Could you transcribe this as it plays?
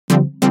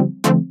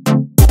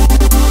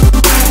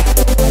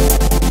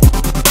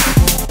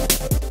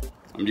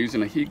I'm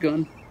using a heat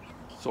gun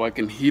so I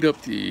can heat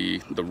up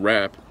the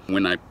wrap.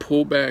 When I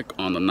pull back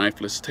on the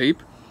knifeless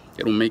tape,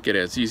 it'll make it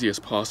as easy as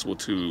possible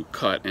to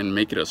cut and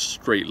make it a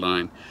straight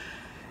line.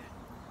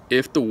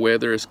 If the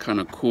weather is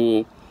kind of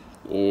cool,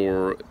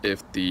 or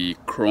if the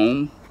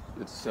chrome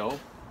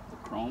itself, the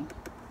chrome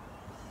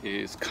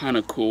is kind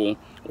of cool,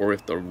 or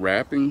if the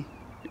wrapping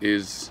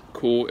is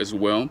cool as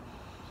well,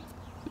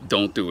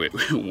 don't do it.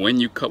 When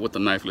you cut with the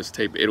knifeless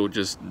tape, it'll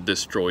just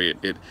destroy it.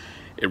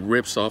 It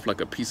rips off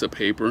like a piece of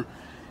paper,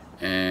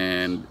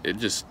 and it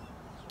just,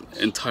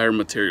 entire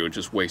material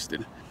just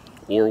wasted.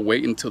 Or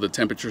wait until the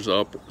temperature's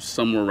up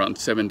somewhere around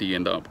 70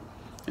 and up,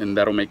 and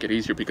that'll make it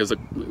easier, because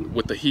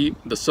with the heat,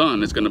 the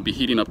sun is going to be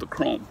heating up the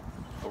chrome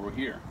over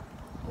here,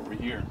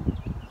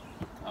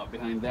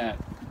 behind that,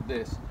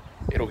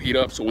 it'll heat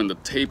up. So when the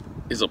tape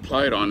is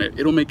applied on it,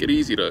 it'll make it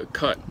easy to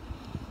cut.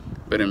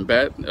 But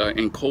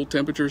in cold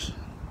temperatures,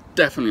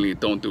 definitely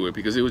don't do it,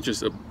 because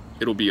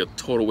it'll be a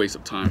total waste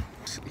of time.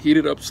 Heat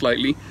it up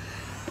slightly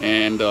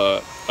and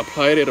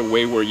apply it in a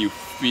way where you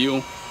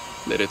feel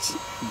that it's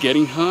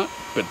getting hot,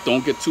 but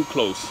don't get too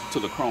close to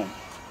the chrome.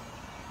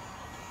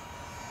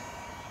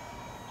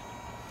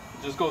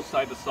 Just go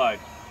side to side.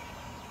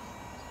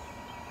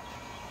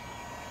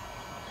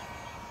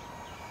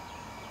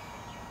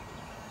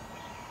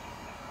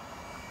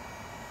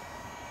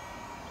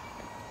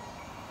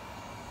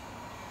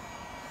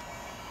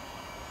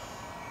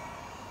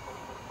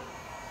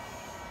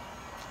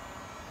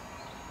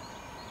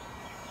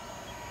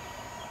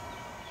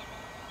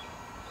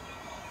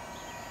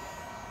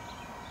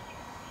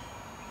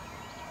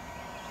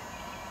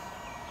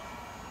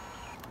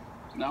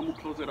 Now I'm going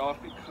to close it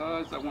off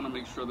because I want to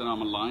make sure that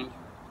I'm aligned.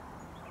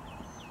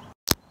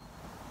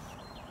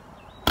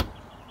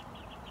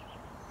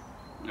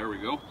 There we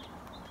go.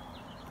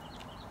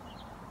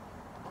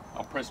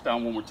 I'll press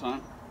down one more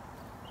time.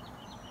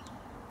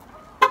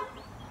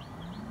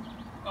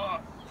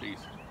 Oh, jeez.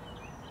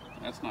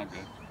 That's not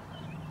good.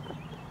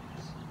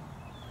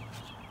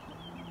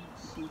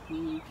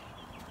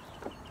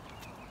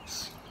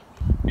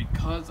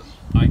 Because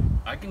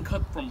I can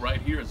cut from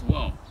right here as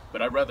well,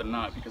 but I'd rather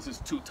not, because it's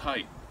too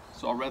tight.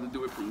 So I'd rather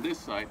do it from this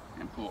side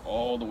and pull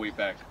all the way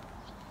back.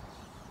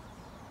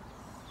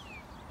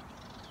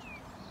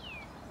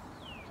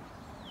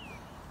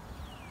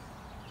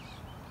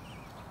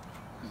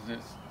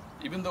 This,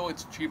 even though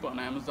it's cheap on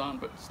Amazon,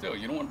 but still,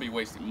 you don't want to be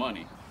wasting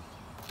money.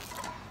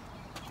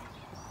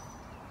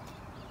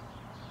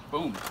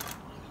 Boom.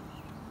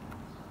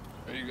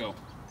 There you go.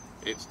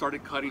 It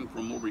started cutting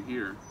from over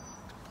here.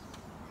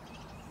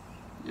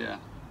 Yeah.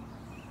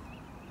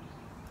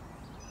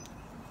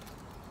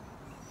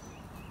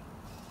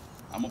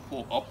 I'm gonna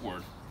pull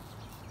upward.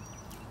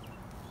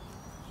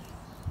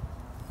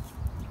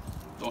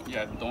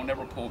 Don't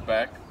ever pull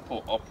back,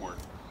 pull upward.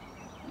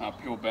 Now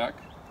peel back,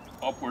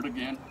 upward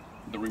again,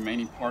 the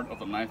remaining part of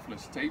the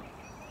knifeless tape,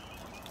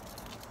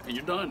 and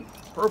you're done.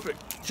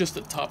 Perfect. Just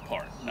the top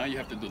part. Now you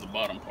have to do the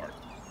bottom part.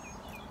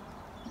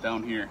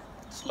 Down here,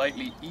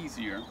 slightly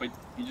easier, but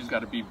you just got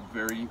to be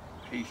very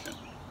patient.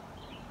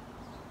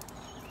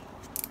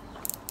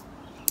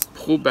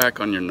 Pull back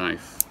on your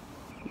knife,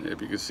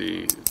 if you can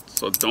see.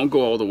 So don't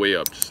go all the way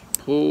up. Just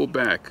pull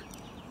back.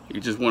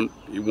 You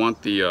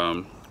want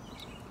the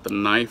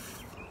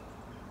knife,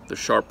 the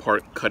sharp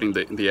part, cutting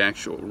the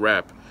actual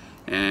wrap,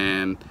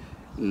 and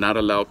not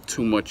allow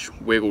too much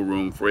wiggle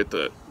room for it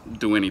to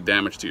do any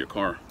damage to your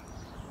car.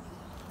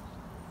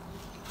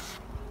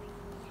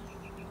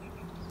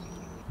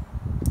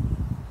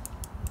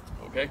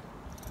 Okay,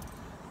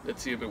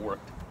 let's see if it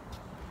worked.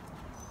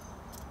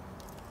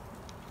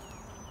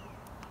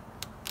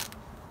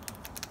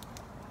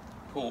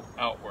 Pull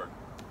outward.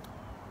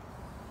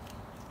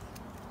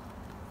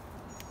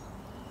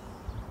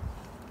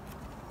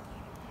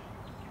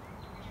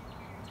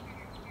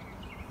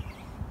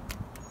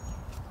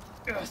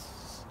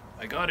 Yes,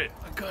 I got it.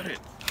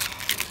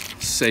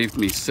 Saved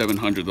me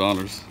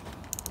 $700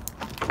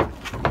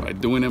 by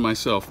doing it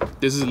myself.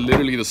 This is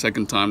literally the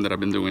second time that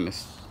I've been doing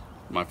this.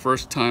 My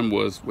first time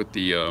was with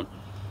the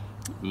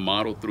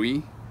Model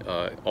 3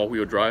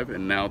 all-wheel drive,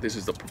 and now this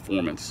is the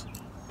Performance.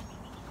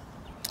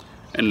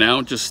 And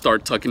now just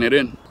start tucking it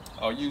in.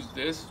 I'll use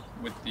this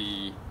with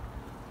the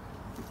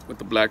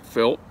black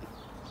felt,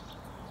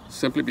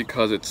 simply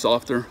because it's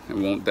softer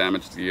and won't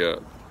damage the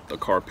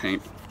car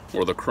paint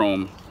or the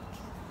chrome.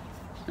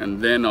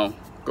 And then I'll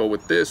go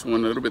with this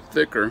one a little bit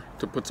thicker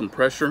to put some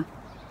pressure.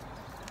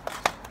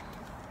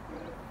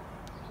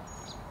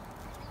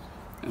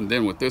 And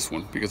then with this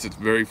one, because it's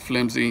very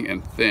flimsy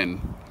and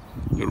thin,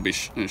 it'll be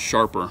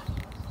sharper,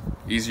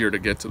 easier to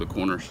get to the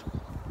corners.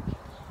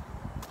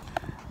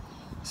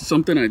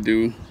 Something I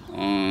do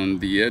on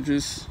the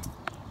edges,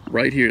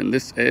 right here in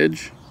this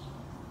edge,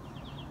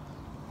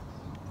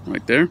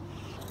 right there,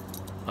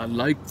 I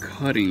like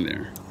cutting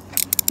there,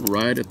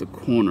 right at the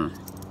corner.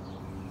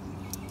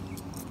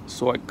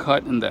 So I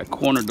cut in that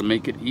corner to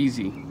make it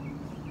easy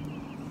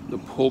to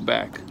pull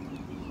back.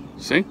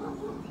 See?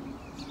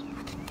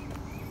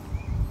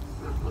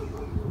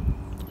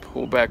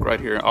 pull back right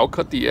here. I'll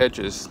cut the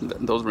edges,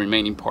 those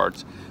remaining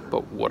parts,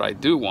 but what I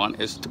do want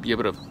is to be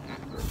able to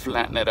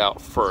flatten it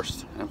out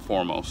first and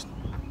foremost.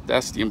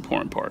 That's the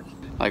important part.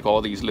 Like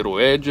all these little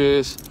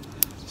edges,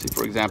 see,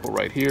 for example,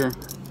 right here,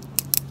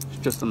 it's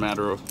just a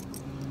matter of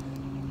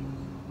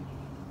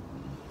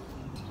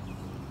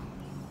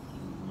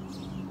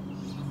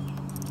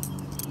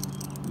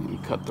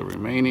cut the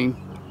remaining.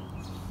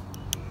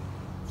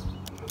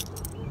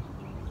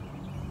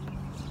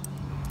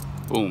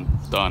 Boom,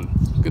 done.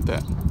 Look at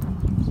that.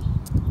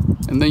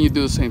 And then you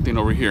do the same thing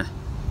over here.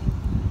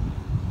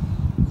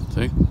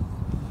 See?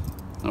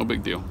 No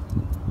big deal.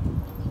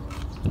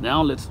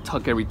 Now let's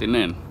tuck everything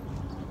in.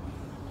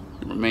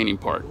 The remaining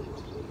part.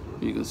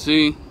 You can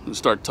see, we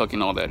start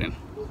tucking all that in.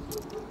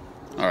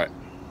 All right.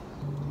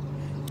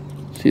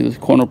 See this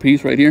corner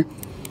piece right here?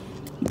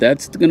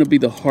 That's gonna be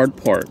the hard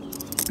part,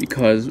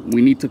 because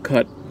we need to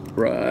cut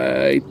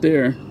right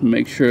there.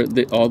 Make sure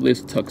that all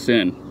this tucks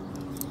in.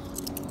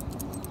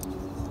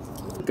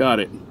 Got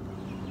it.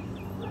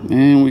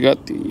 And we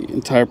got the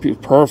entire piece.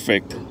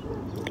 Perfect.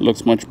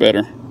 Looks much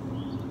better.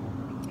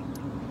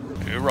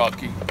 Hey,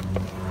 Rocky.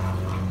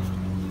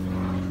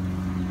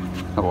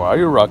 How are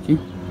you, Rocky?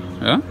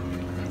 Huh?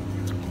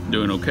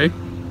 Doing okay?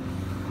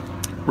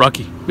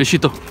 Rocky,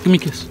 besito, give me a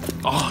kiss.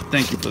 Oh,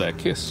 thank you for that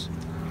kiss.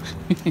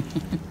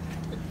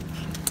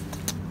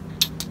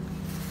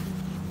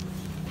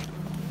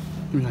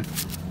 You're like,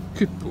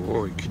 good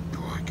boy, good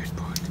boy, good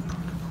boy, good boy,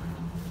 good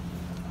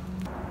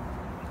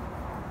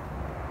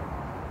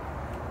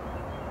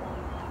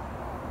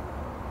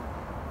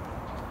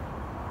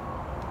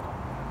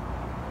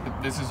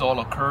boy. This is all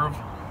a curve.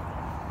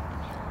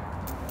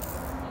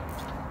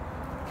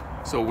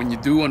 So when you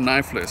do a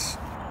knifeless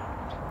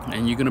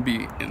and you're gonna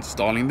be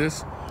installing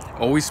this,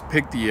 always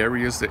pick the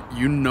areas that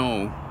you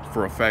know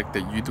for a fact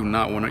that you do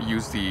not want to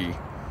use the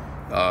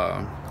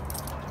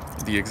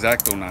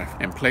X-Acto knife.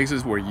 And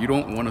places where you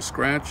don't want to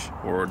scratch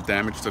or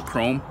damage the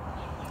chrome,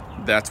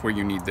 that's where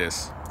you need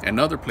this. And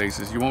other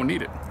places you won't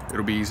need it.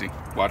 It'll be easy.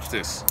 Watch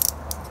this.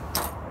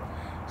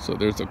 So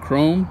there's the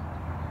chrome,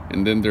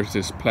 and then there's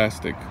this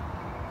plastic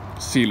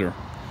sealer.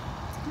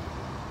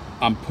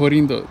 I'm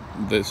putting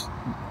this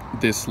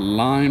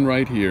line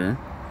right here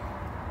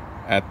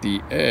at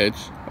the edge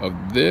of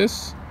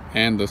this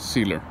and the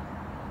sealer.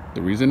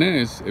 The reason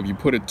is, if you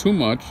put it too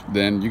much,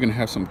 then you're gonna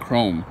have some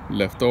chrome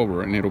left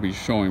over and it'll be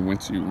showing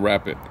once you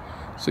wrap it.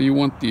 So you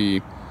want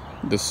the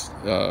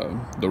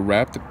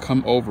wrap to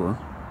come over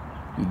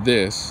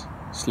this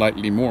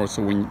slightly more,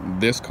 so when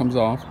this comes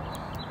off,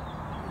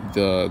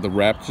 the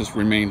wrap just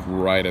remains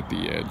right at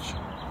the edge.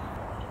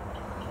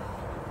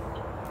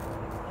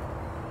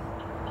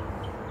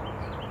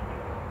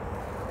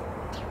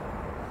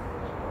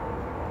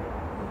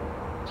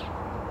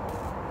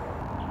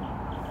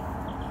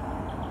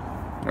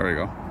 There we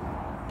go.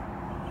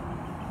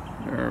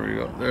 There we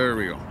go. There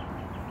we go.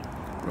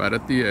 Right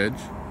at the edge.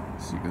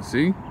 So you can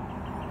see.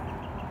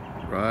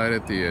 Right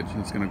at the edge.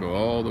 It's going to go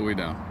all the way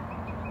down.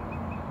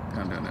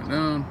 Down, down, down,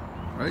 down.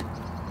 Right?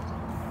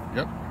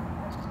 Yep.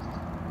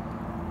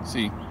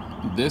 See,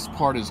 this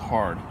part is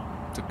hard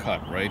to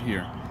cut right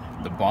here.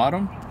 The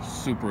bottom,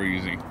 super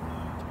easy.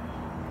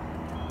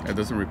 It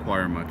doesn't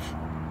require much.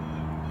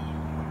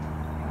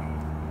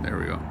 There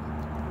we go.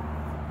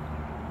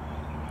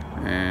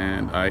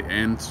 And I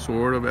end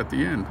sort of at the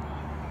end.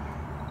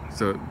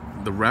 So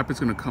the wrap is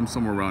going to come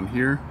somewhere around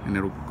here and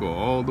it'll go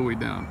all the way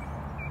down.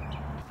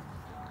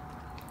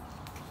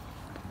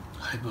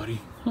 Hi buddy,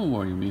 how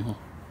are you, mijo?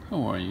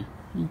 How are you?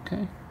 You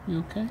okay? You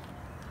okay?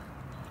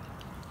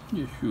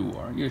 Yes you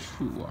are, yes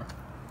you are,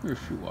 yes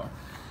you are.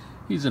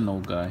 He's an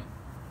old guy.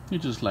 He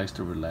just likes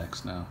to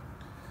relax now.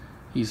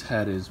 He's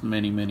had his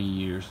many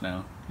years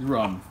now. He's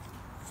around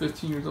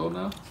 15 years old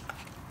now.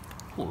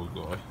 Poor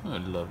guy, I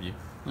love you.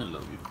 I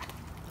love you.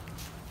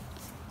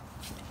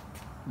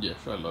 Yes,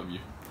 I love you.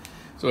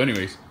 So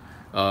anyways,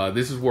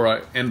 this is where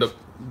I end up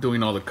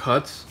doing all the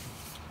cuts.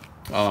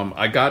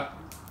 I got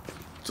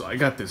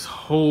this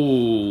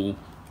whole,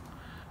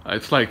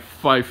 it's like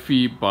 5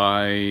 feet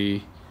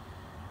by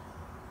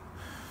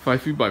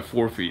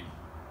 4 feet.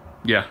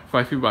 Yeah,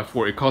 5 feet by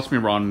 4. It cost me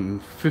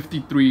around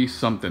 53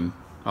 something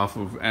off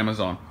of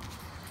Amazon.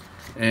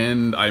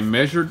 And I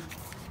measured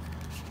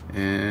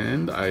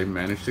and I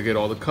managed to get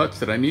all the cuts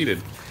that I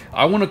needed.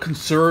 I want to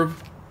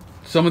conserve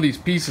some of these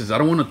pieces. I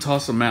don't want to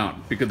toss them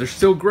out because they're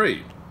still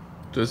great.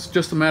 So it's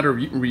just a matter of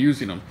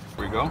reusing them.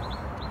 Here we go.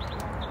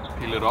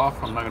 Peel it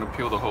off. I'm not going to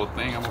peel the whole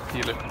thing. I'm going to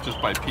peel it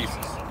just by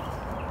pieces.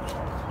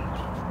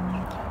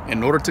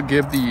 In order to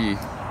give the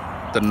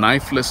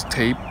knifeless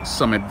tape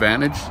some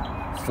advantage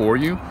for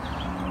you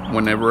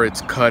whenever it's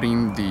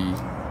cutting the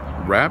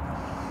wrap,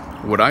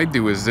 what I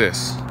do is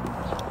this.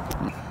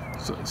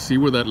 So see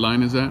where that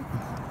line is at?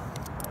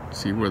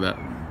 See where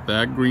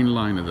that green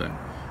line is at?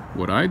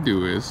 What I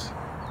do is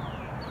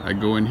I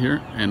go in here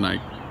and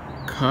I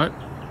cut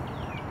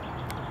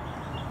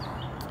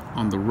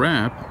on the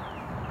wrap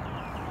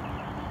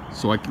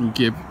so I can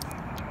give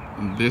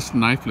this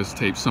knifeless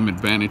tape some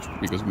advantage,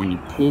 because when you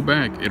pull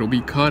back it'll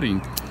be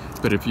cutting,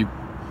 but if you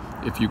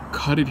if you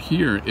cut it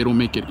here, it'll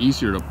make it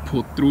easier to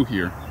pull through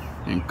here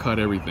and cut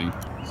everything.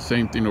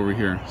 Same thing over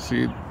here.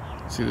 See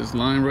this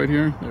line right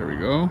here? There we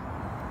go.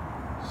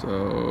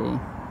 So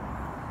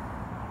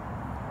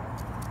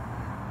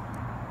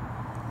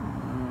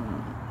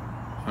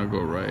I'll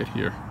go right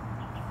here.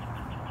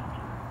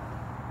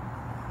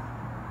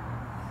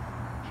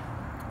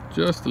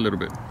 Just a little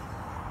bit.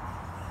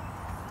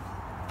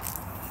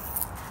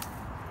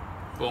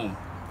 Boom,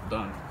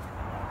 done.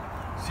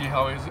 See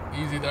how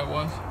easy that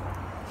was?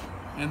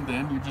 And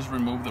then you just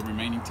remove the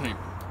remaining tape.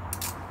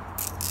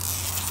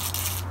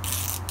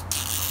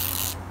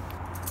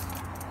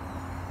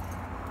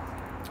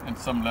 And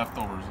some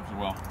leftovers as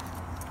well.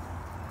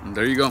 And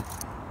there you go.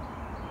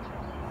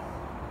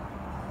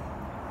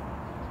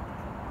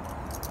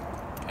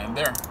 And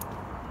there.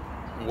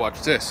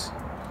 Watch this.